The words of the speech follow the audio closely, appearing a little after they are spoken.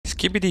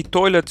Skibidi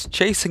toilets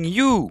chasing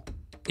you.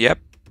 Yep,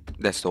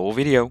 that's the whole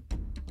video.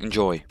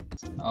 Enjoy.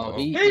 Oh,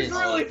 He's is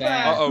really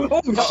bad. fast.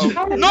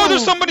 Uh-oh. No,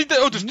 there's somebody there.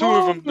 Oh, there's two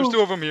of them. There's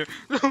two of them here.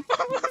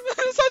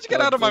 Such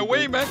get out of my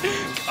way, man.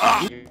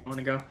 Ah. I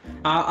wanna go.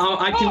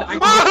 I can.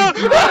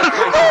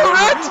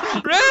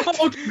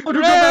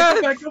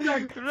 Red! Go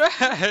back.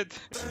 Red!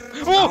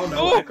 Oh, no,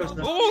 Oh! Echo's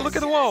not- Oh! Look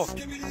at the wall!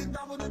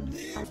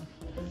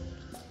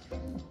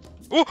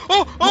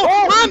 Oh!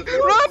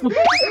 Run!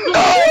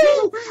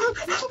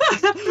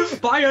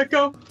 Bye,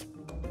 Echo.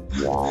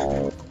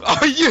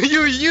 Oh, you!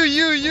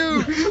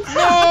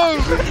 No!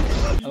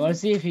 I want to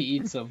see if he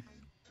eats them.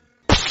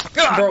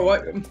 Bro,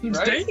 what?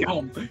 Right?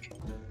 Damn.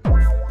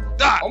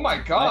 Ah! Oh my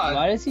Why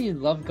god. does he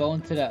love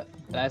going to that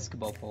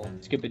basketball pole?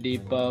 Skibidi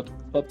bop.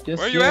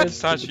 Where you at,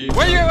 Sashi?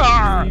 Where you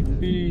are?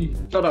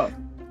 Shut up.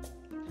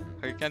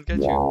 I can't get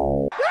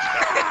you.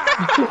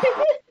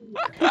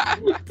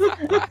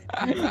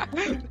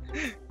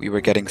 We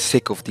were getting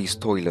sick of these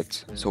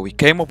toilets, so we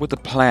came up with a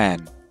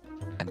plan.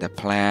 And the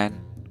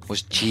plan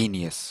was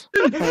genius.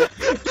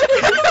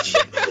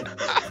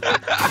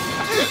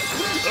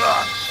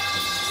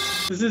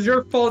 This is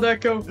your fault,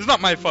 Echo. It's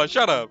not my fault,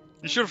 shut up.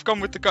 You should have come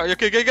with the car.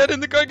 Okay, get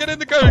in the car, Keep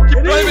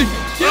driving.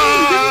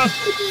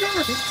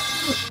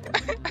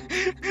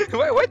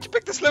 Why'd you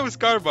pick the slowest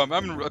car, Bum?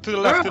 I'm to the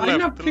left, I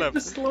not picked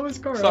the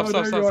slowest car. Stop. Go.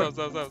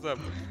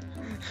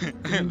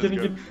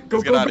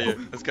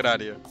 Let's get out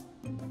of here.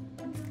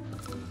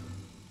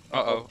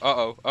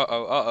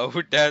 Uh-oh.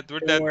 We're dead,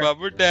 Bum.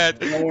 We're dead.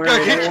 Don't worry,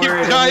 Keep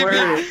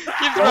driving.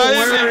 Keep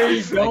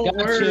driving. Don't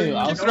worry.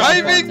 I'll Keep stop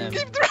driving. them.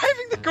 Keep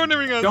driving. They're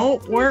cornering us.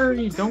 Don't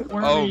worry.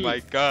 Oh my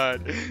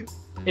god.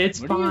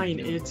 It's What are fine.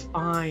 you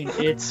doing?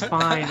 It's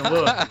fine.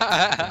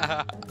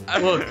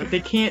 Look, they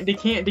can't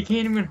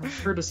even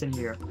hurt us in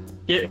here.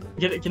 Get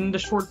in the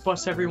short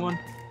bus, everyone.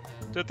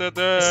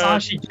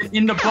 Sashi, get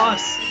in the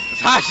bus.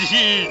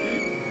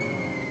 Sashi!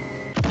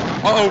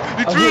 Uh-oh,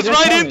 he threw us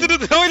right into the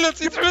toilets!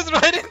 Get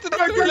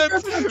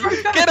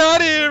out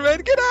of here,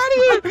 man! Get out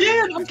of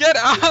here! Get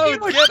out!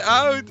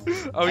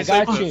 Oh, I he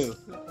saved got us. you.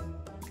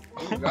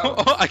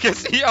 Oh, I can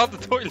see out the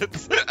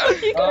toilets.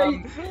 You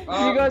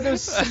guys are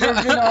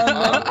slurping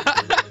on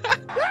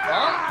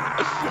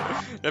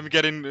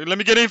them. Let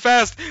me get in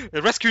fast!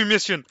 A rescue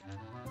mission!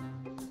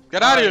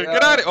 Get out of here!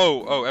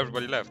 Oh,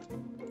 everybody left.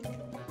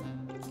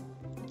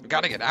 We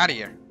gotta get out of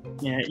here.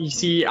 Yeah, you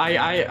see,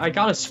 I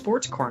got a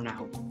sports car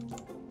now.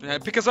 Yeah,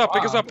 pick us up!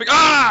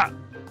 Ah!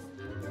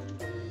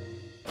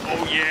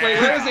 Oh yeah! Wait,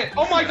 where is it?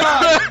 Oh my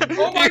god!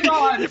 Oh my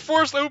god! He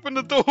forced open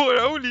the door!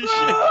 Holy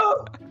shit!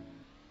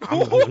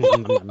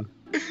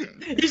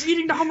 He's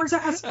eating the Hummer's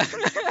ass!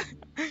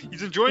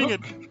 He's enjoying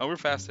it! Oh, we're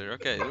faster.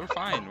 Okay, we're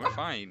fine.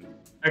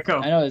 Echo.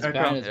 I know it's Echo.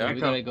 bad, but we Echo.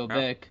 gotta go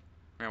back.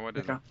 Yeah, what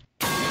is it? Echo.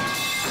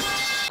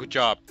 Good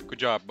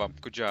job,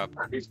 Bump. Good job.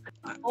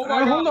 Oh my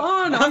god! Hold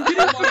on! I'm getting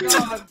oh my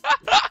god!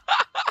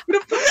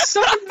 What the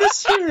fuck is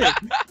this shit? I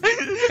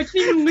can't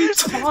even leave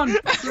spawn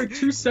for like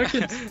 2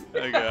 seconds.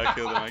 Okay, I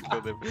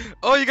killed him.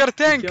 Oh, you got a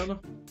tank!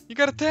 You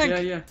got a tank!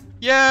 Yeah.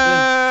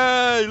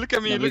 Yeah! Look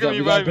at me, We gotta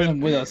bring vibing. him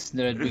with us,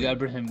 dude. We gotta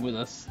bring him with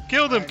us.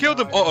 Killed him!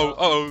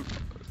 Uh-oh.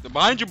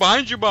 Behind you,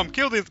 Bump.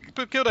 Kill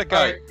that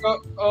guy.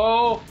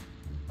 Oh,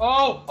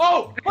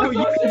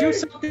 you can do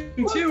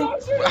something too.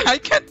 I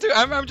can't do.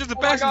 I'm just a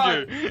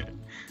passenger.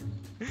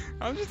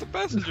 I'm just a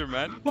passenger,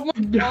 man. Oh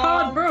my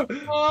god, bro.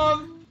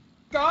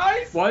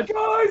 Guys? What?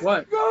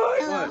 What?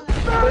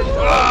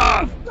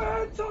 Ah!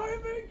 Bad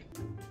timing!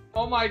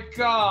 Oh my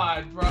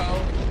god,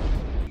 bro.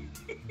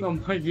 Oh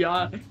my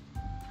god.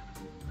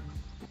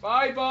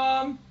 Bye,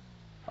 Bum.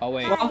 Oh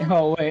wait.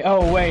 Oh.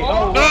 Oh wait.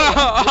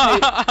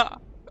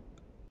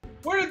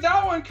 Where did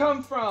that one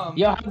come from?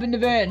 Yo, hop in the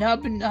van.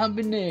 Hop in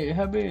there.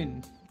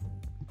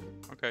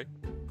 Okay.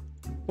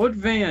 What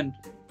van?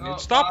 Oh,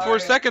 Stop for a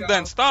second,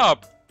 then.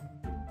 Stop.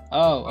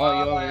 Oh,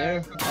 you're over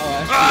there.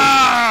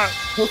 Ah!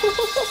 Those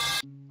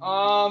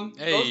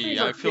Hey, things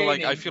I are feel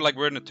creating- like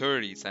we're in the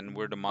 30s and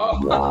we're the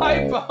mob. Oh,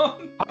 hi,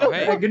 Bum. Oh,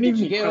 hey. I couldn't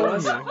even Get over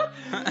here.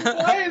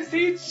 Why is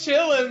he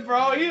chilling,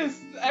 bro?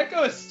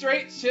 Echo is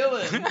straight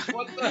chilling.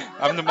 What the?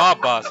 I'm the mob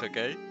boss,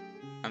 okay?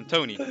 I'm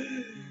Tony.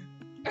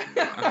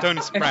 I'm Tony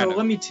Echo, Soprano.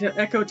 let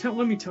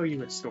me tell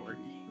you a story.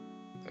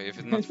 If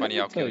it's not funny,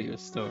 I'll kill you. a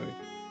story.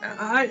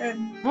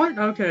 What?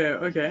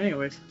 Okay.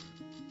 Anyways,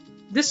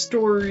 this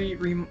story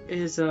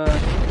is about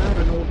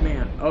an old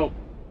man. Oh,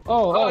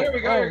 Here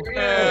we go.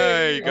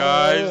 Hey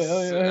guys!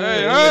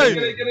 Hey!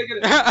 Get it. Get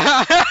it?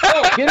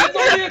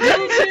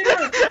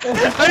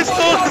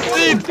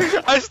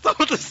 I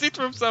stole the seat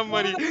from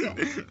somebody.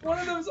 One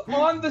of them's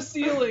on the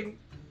ceiling.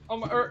 Oh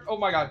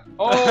my god.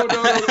 Oh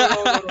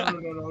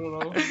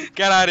no.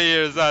 Get out of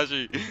here,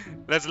 Sashi.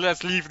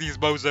 Let's leave these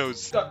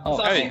bozos.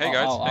 Hey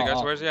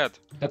guys, where's he at?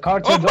 The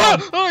car turned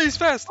on. Oh, he's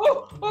fast.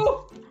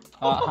 Oh.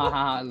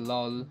 Haha,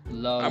 lol.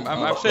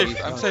 I'm safe.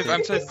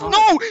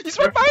 No, he's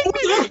right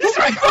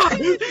behind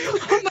me.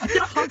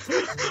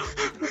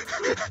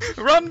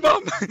 Run,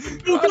 Bum.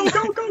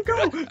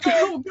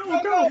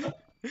 go!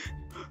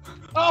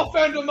 Oh,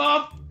 Phantom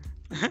Mob.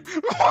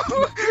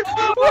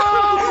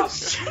 Oh,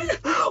 shit.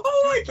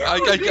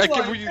 Go,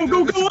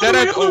 it's a dead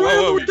end.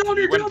 Oh, down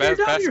you here, went down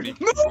past here. me.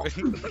 Oh,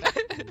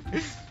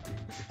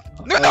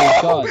 No,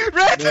 God.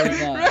 red, Very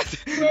nice.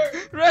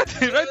 right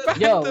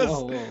behind Yo, us.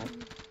 whoa, whoa.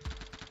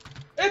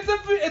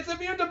 It's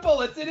immune to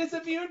bullets. It is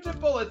immune to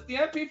bullets. The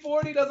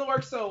MP40 doesn't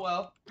work so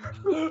well.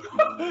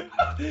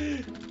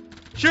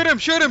 Shoot him!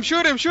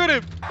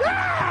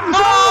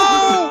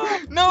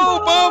 No,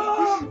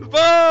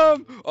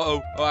 bomb!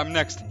 Oh, I'm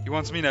next. He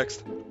wants me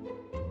next. Ew.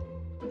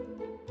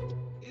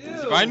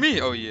 Is he behind me?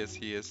 Oh, he is.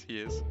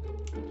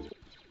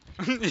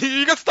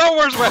 You got Star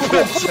Wars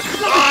weapons!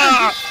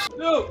 Ah!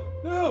 No.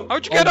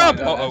 How'd you get my up?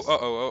 gosh.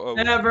 Oh.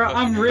 Yeah, bro,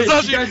 I'm rich.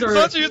 You guys are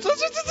rich.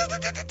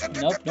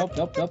 Nope.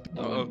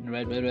 Uh-oh.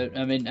 Red.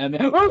 I mean. I'm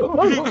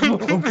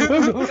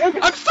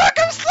stuck!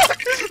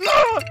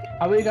 No!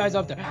 How are you guys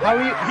up there? How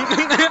are you?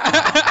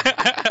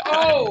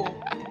 Oh.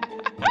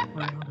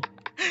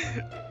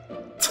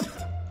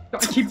 I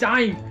keep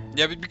dying.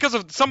 Yeah, but because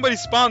of somebody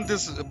spawned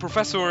this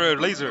Professor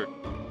Laser.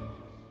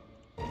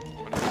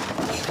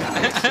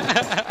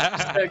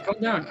 Hey, come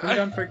down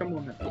for a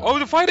moment. Oh,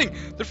 they're fighting!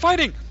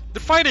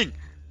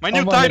 My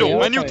new my title, God,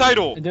 my new okay.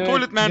 title. Dude,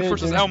 Toilet Man dude,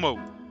 versus dude. Elmo.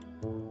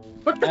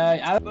 What the?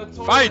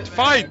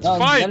 Fight! No,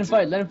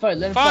 let him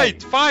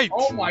fight. Fight!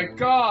 Oh my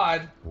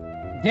god.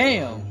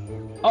 Damn.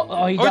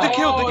 Oh, he Oh, died. they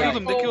killed Oh,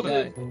 him. They killed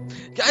him.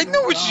 Yeah, I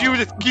know it's you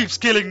that keeps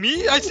killing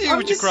me. I see you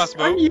with your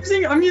crossbow. I'm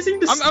using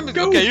the scope.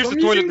 Okay, here's the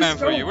I'm toilet using the man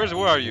for you. scope.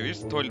 Where are you? Here's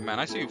the toilet man.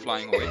 I see you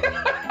flying away.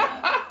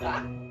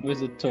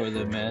 Where's the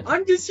toilet, man?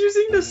 I'm just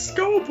using the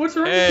scope. What's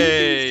wrong with using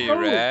Hey, the scope?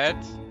 Red.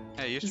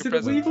 Hey, here's Is your it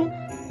present. illegal?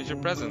 Here's your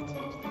present.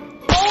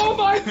 Oh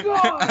my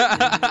god.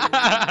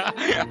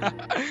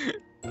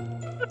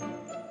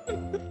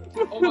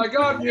 Oh my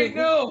god, wait,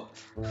 no.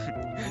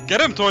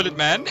 Get him, toilet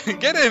man.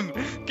 Get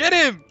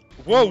him.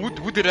 Whoa,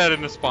 who did that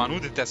in the spawn? Who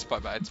did that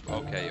spawn?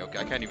 Okay,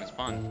 I can't even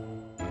spawn.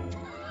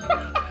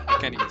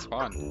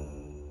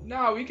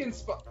 No, we can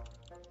spot.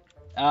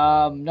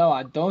 No,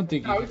 I don't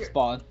think you Oh, can okay.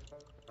 spawn.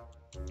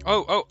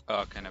 Oh,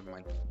 okay, never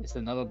mind. It's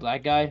another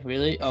black guy,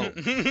 really? Oh.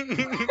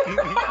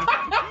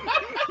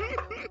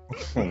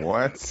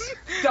 What?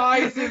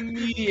 Dies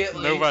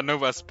immediately.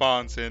 Nova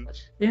spawns in.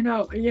 You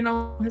know,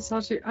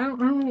 Hisashi, I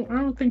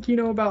don't think you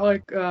know about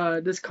like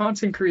this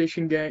content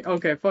creation gang.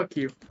 Okay, fuck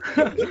you.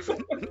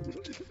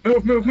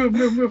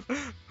 Move.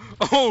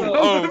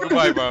 Oh,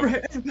 goodbye, Bob.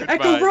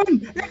 Echo,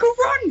 run!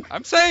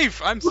 I'm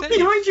safe.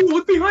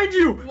 Look behind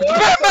you!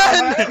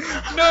 Batman!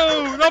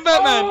 No, not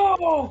Batman.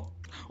 Oh!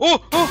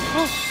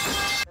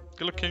 Oh.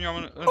 Good luck, King. I'm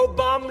gonna.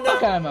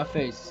 Fuck out of my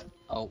face.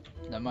 Oh,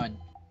 never mind.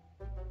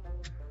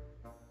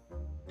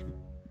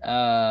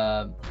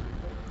 Oh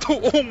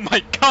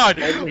my God!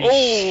 Holy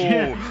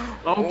shit.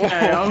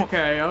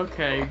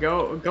 Okay.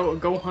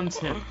 Go hunt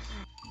him.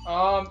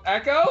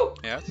 Echo?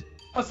 Yes.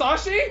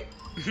 Asashi?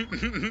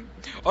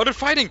 Oh, they're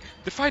fighting.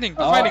 Who is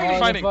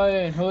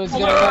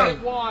gonna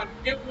win?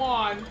 It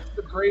won.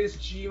 The greatest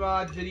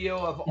GMOD video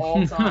of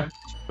all time.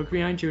 Look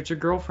behind you. It's your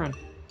girlfriend.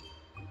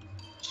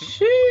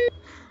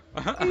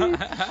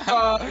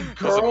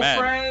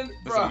 Girlfriend?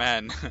 That's a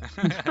man.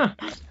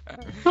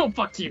 Oh,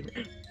 fuck you.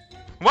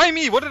 Why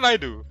me? What did I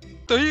do?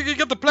 So you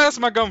get the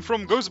plasma gun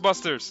from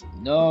Ghostbusters.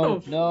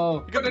 No.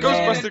 You got the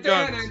Ghostbuster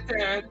gun.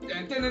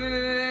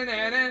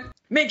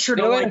 Make sure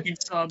to No. like and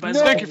sub. As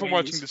Thank you for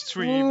always. watching the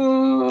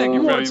stream. Thank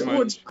you very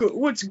much.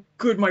 What's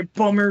good, my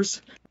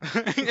bummers?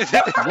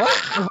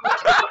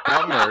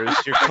 Bummers?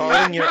 You're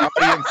calling your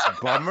audience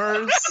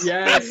bummers?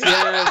 Yes, I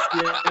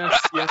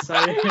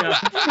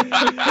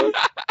am.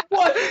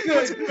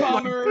 What's good,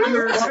 bummers?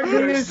 I'm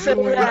gonna say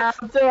that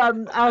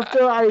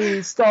after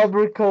I stop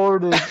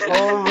recording.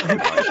 Oh my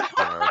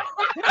God.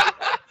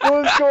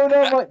 What's going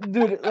on,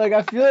 dude? Like,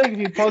 I feel like if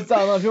you post that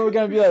online, people are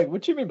gonna be like,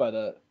 "What you mean by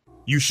that?"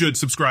 You should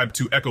subscribe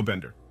to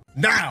EchoBender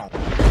now.